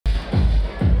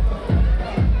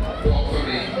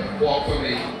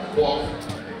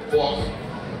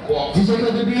DJ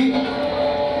got the beat?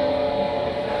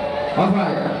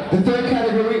 Alright, the third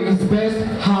category is Best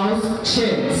House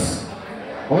Chants.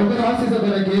 All the houses are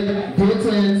gonna get their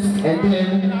chants and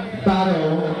then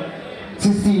battle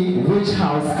to see which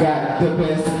house got the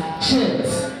best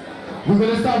chants. We're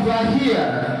gonna start right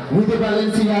here with the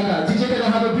Balenciaga. DJ, can I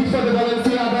have a beat for the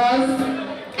Balenciagas?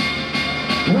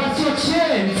 What's your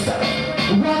chant?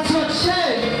 What's your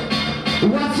chant?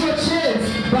 What's your chant?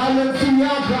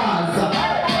 Balenciagas.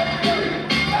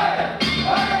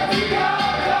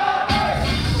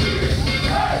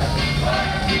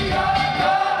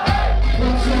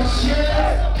 What's your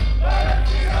chant?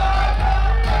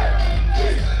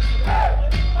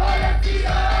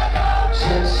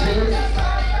 Chant, chant.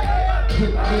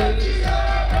 Hit me.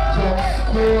 Your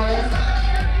score.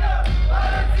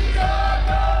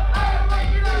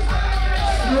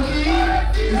 Snooki,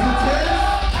 is it 10?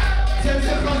 10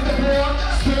 across the board,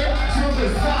 skip to the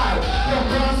side. Your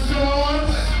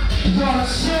crossroads, your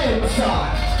chins.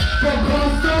 Your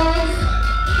crossroads,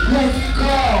 let's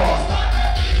go.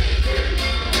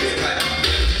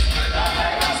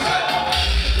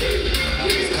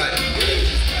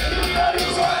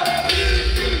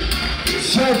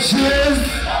 Judges,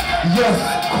 your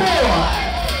score.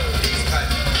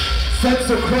 Sets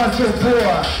across the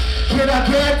board. Can I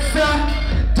get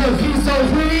the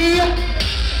vis-a-vis?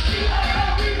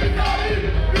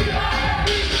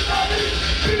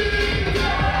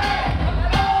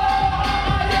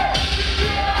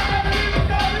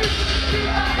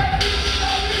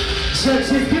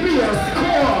 Judges, give me your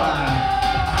score.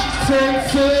 10,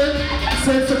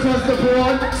 sets across the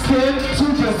board, spin to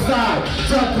the side.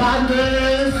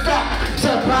 Japanese,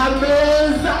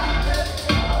 Japanese.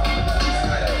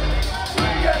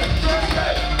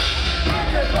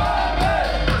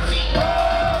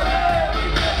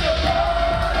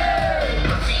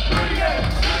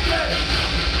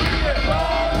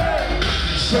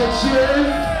 Judges,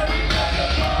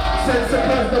 sets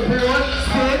across the board,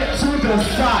 spin to the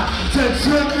side. To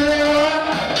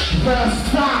the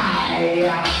side.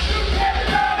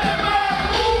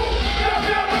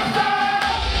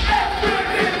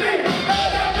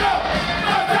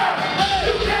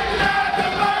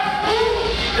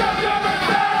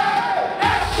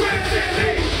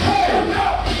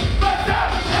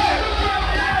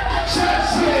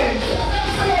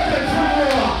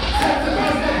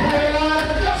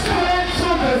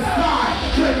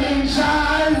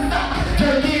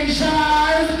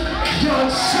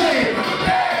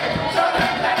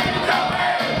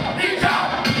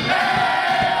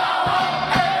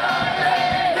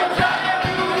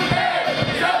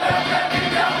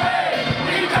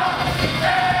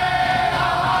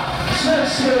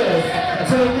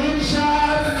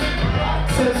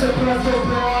 Across the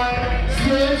board,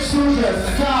 spin to the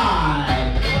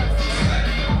side.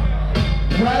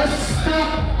 West,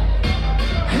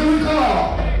 here we go.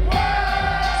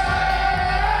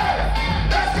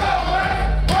 Let's go,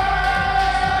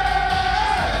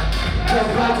 the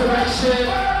right direction,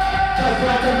 the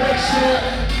right direction,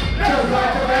 the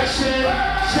right direction.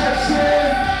 Churches,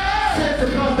 sets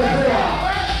across the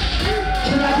board.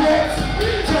 Can I get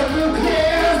the nuclear?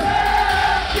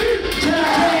 Can I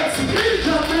get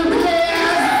the nuclear?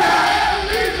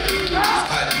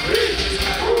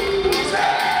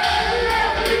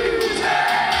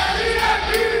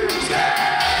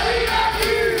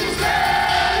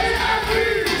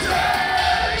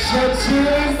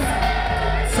 Churches,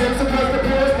 sets across the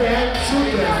board, then to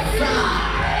the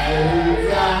side.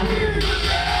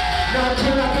 Now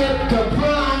can I get the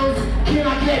browns? Can I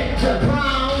get the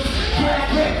browns? Can I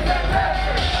get the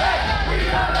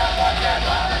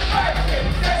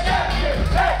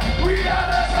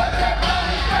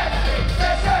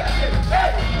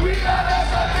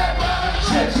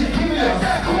Churches, give me a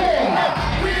score.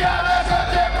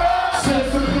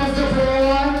 Sets across the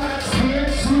board, spin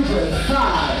to the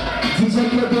side. DJ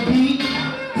get the beat.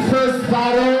 First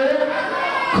battle,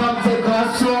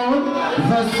 Contegation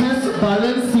versus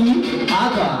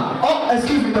Balenciaga. Oh,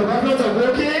 excuse me, the records are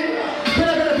working. Can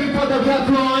I get a beat for the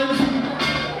records?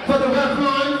 For the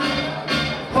records?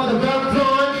 For the records?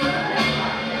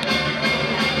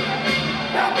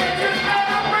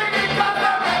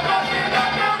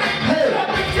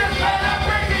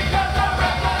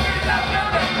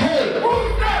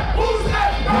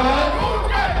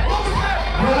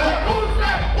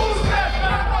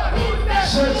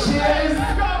 Churches,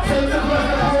 sets across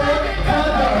the board for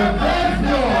the red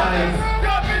noise.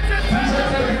 DJ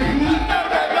take the beat.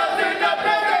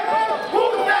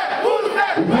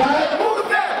 What?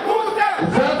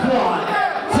 Red one.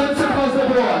 Sets across the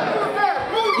board.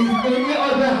 Is any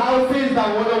other houses that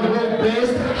want to win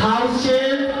best house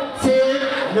chant?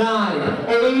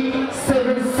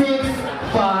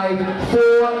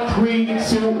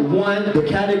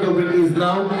 category is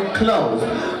now closed.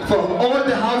 For all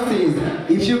the houses,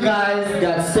 if you guys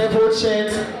got several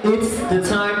chants, it's the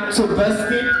time to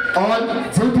bust it on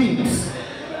the beats.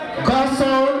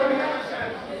 Garçon.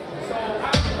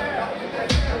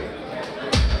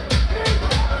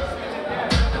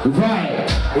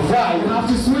 Right, you have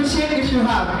to switch it if you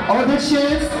have other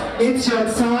chants. It's your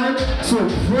time to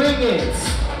bring it.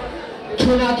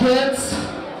 Can I get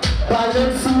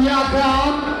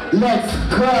Balenciaga? Let's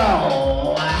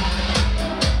go.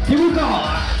 Here we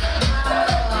go.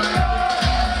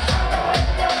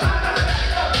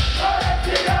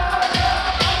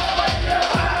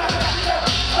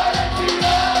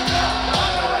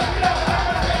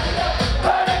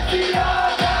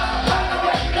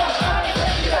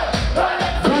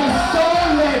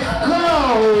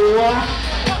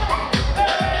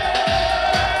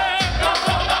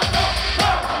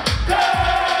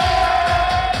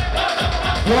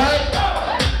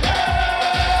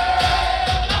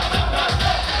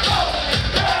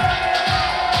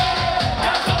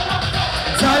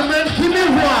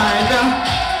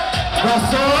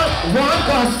 One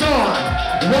Garçon,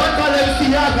 one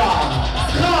Balenciaga,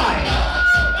 Sky.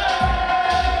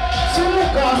 Two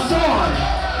Garçon,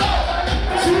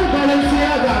 two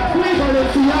Balenciaga, three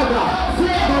Balenciaga,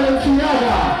 four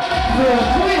Balenciaga,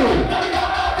 three.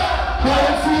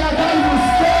 Balenciaga, you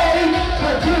stay,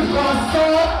 but give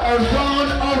Garçon a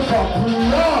round of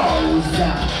applause.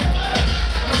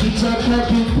 DJ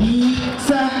Kirby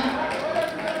Pizza.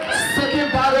 Second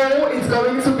battle is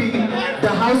going to be the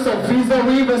house of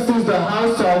Visory versus the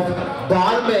house of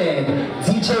Barman.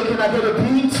 DJ, can I get a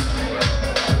beat?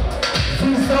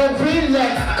 Visory,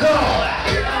 let's go!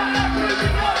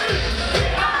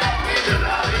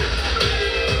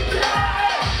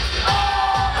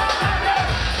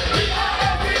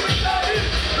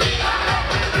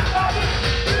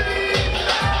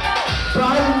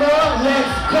 Barman,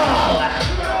 let's go!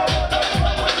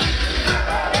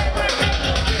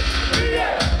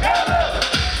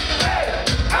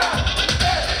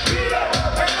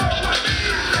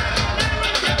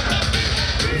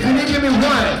 Give me one.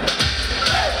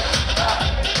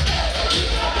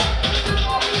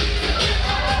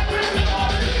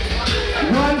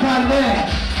 One ballet,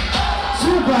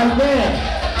 two ballet,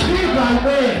 three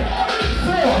ballet,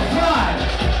 4,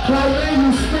 5. Ballet,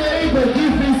 you stay, but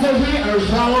give Visory a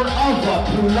round of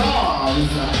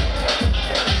applause.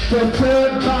 The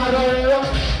third battle,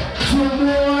 two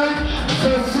more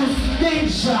versus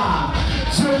Ninja.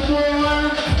 Two more,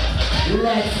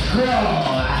 let's go.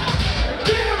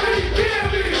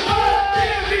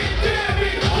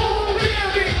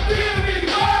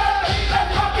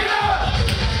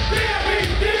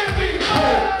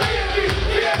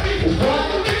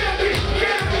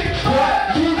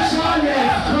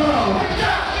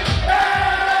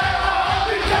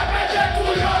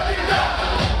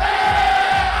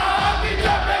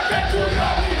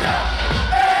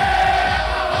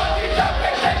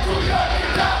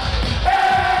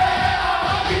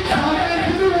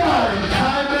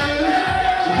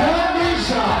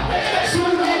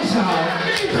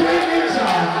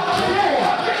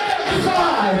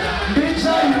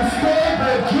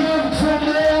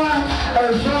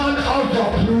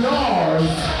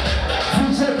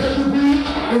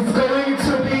 It's going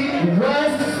to be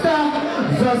West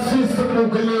versus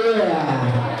Nuclear.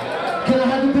 Can I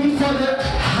have the beat for the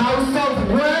House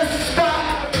of West?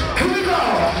 Here we go!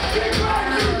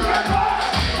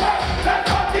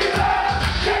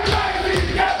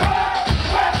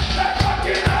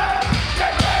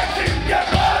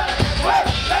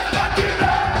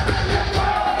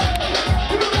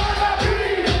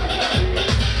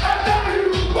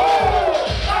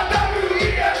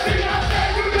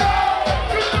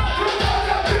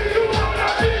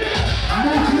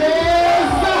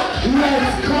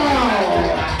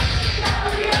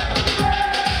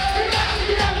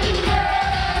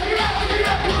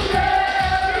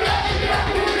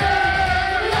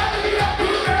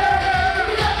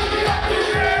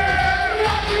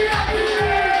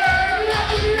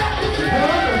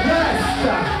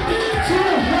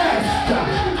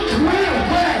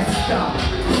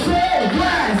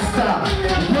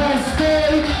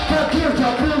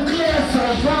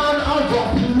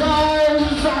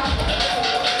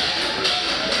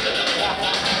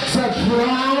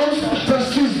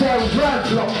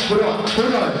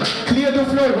 Hold on. Clear the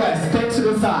floor, West. Stand to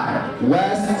the side.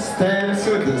 West, stand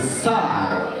to the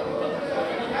side.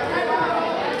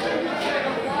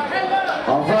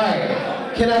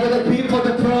 Alright. Can I get a beat for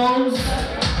the pros?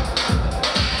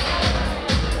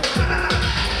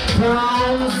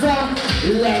 Pros,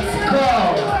 let's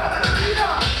go.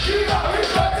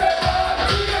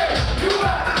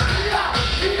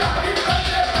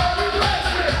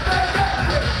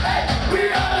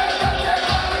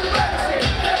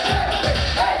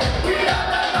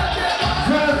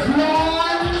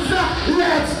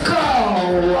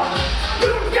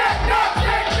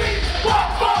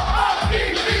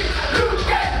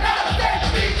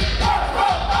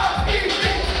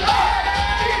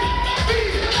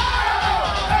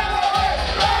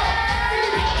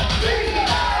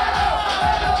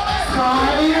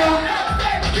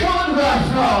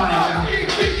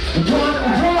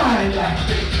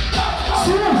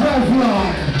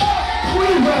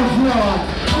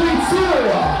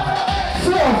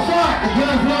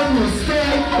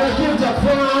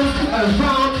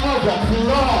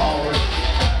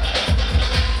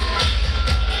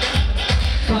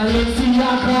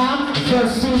 Balenciaga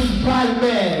versus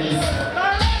Balmain.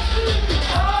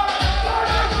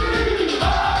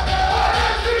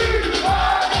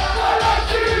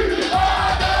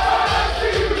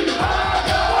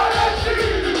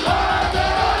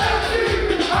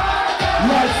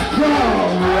 Let's go!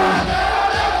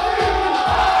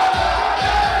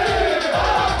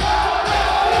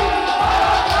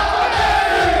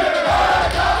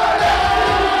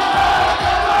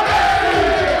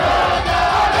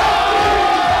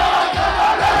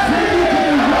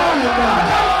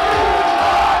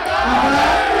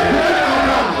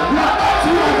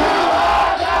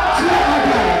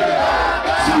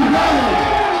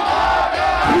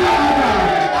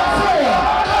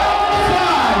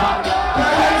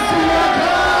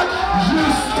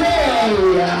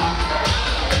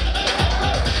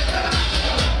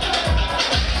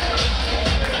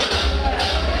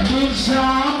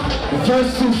 Chant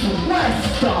versus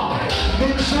Westa.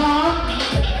 Chant,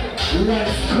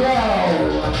 let's go.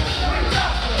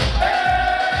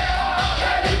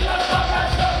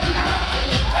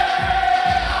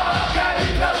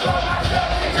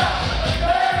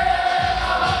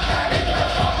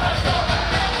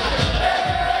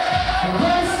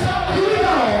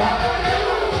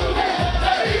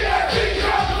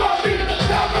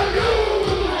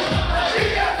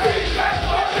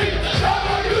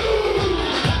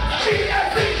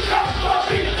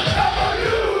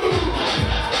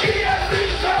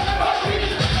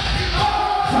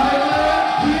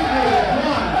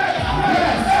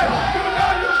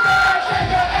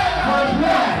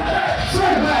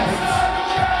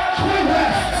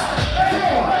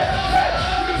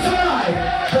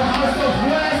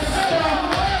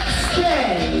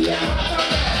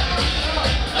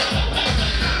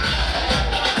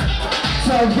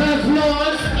 So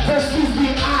Revlons versus the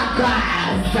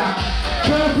Agas.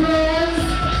 Revlons,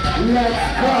 let's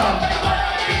go.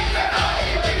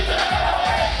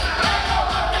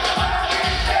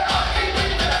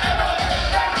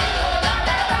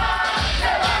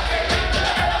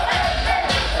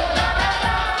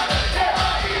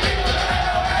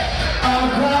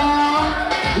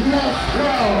 Let's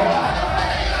go.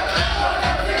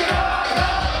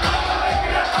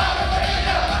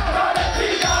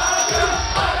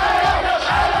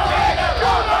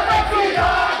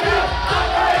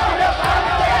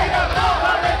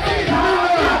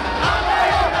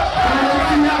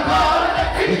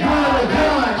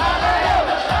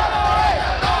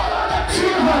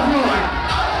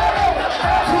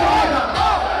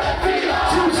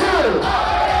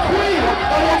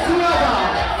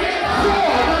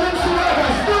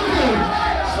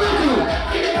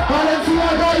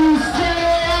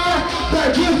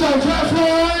 Give the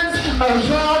reference a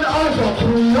round of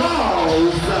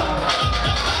applause.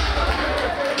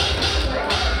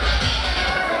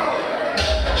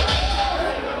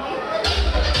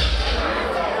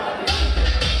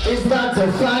 Is that the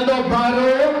final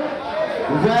battle?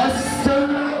 West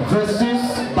versus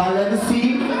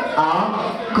Balenciaga.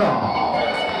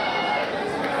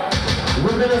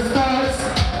 We're gonna start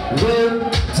with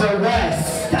the West.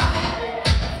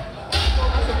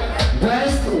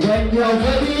 West, when you're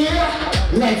ready,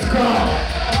 let's go.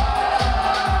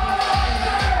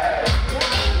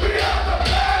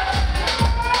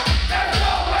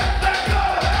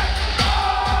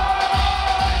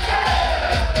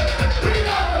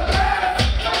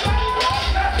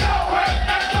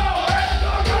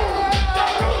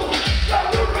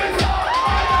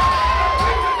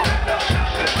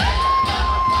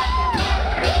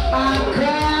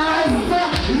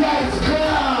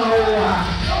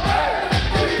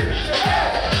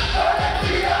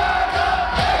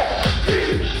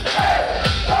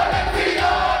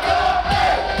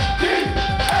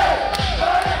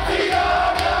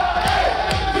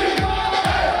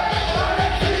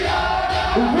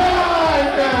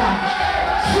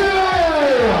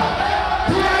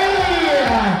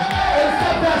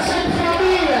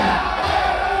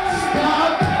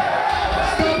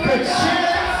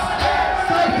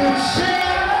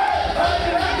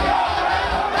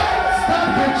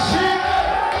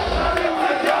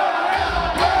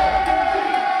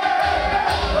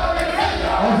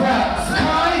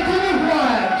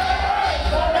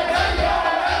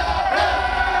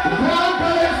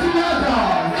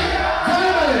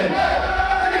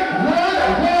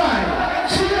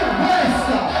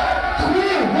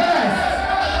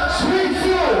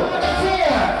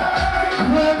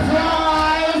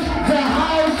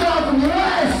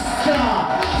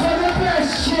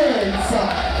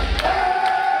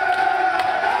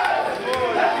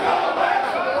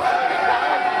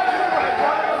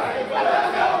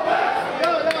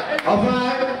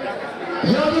 Alright,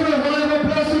 y'all give it a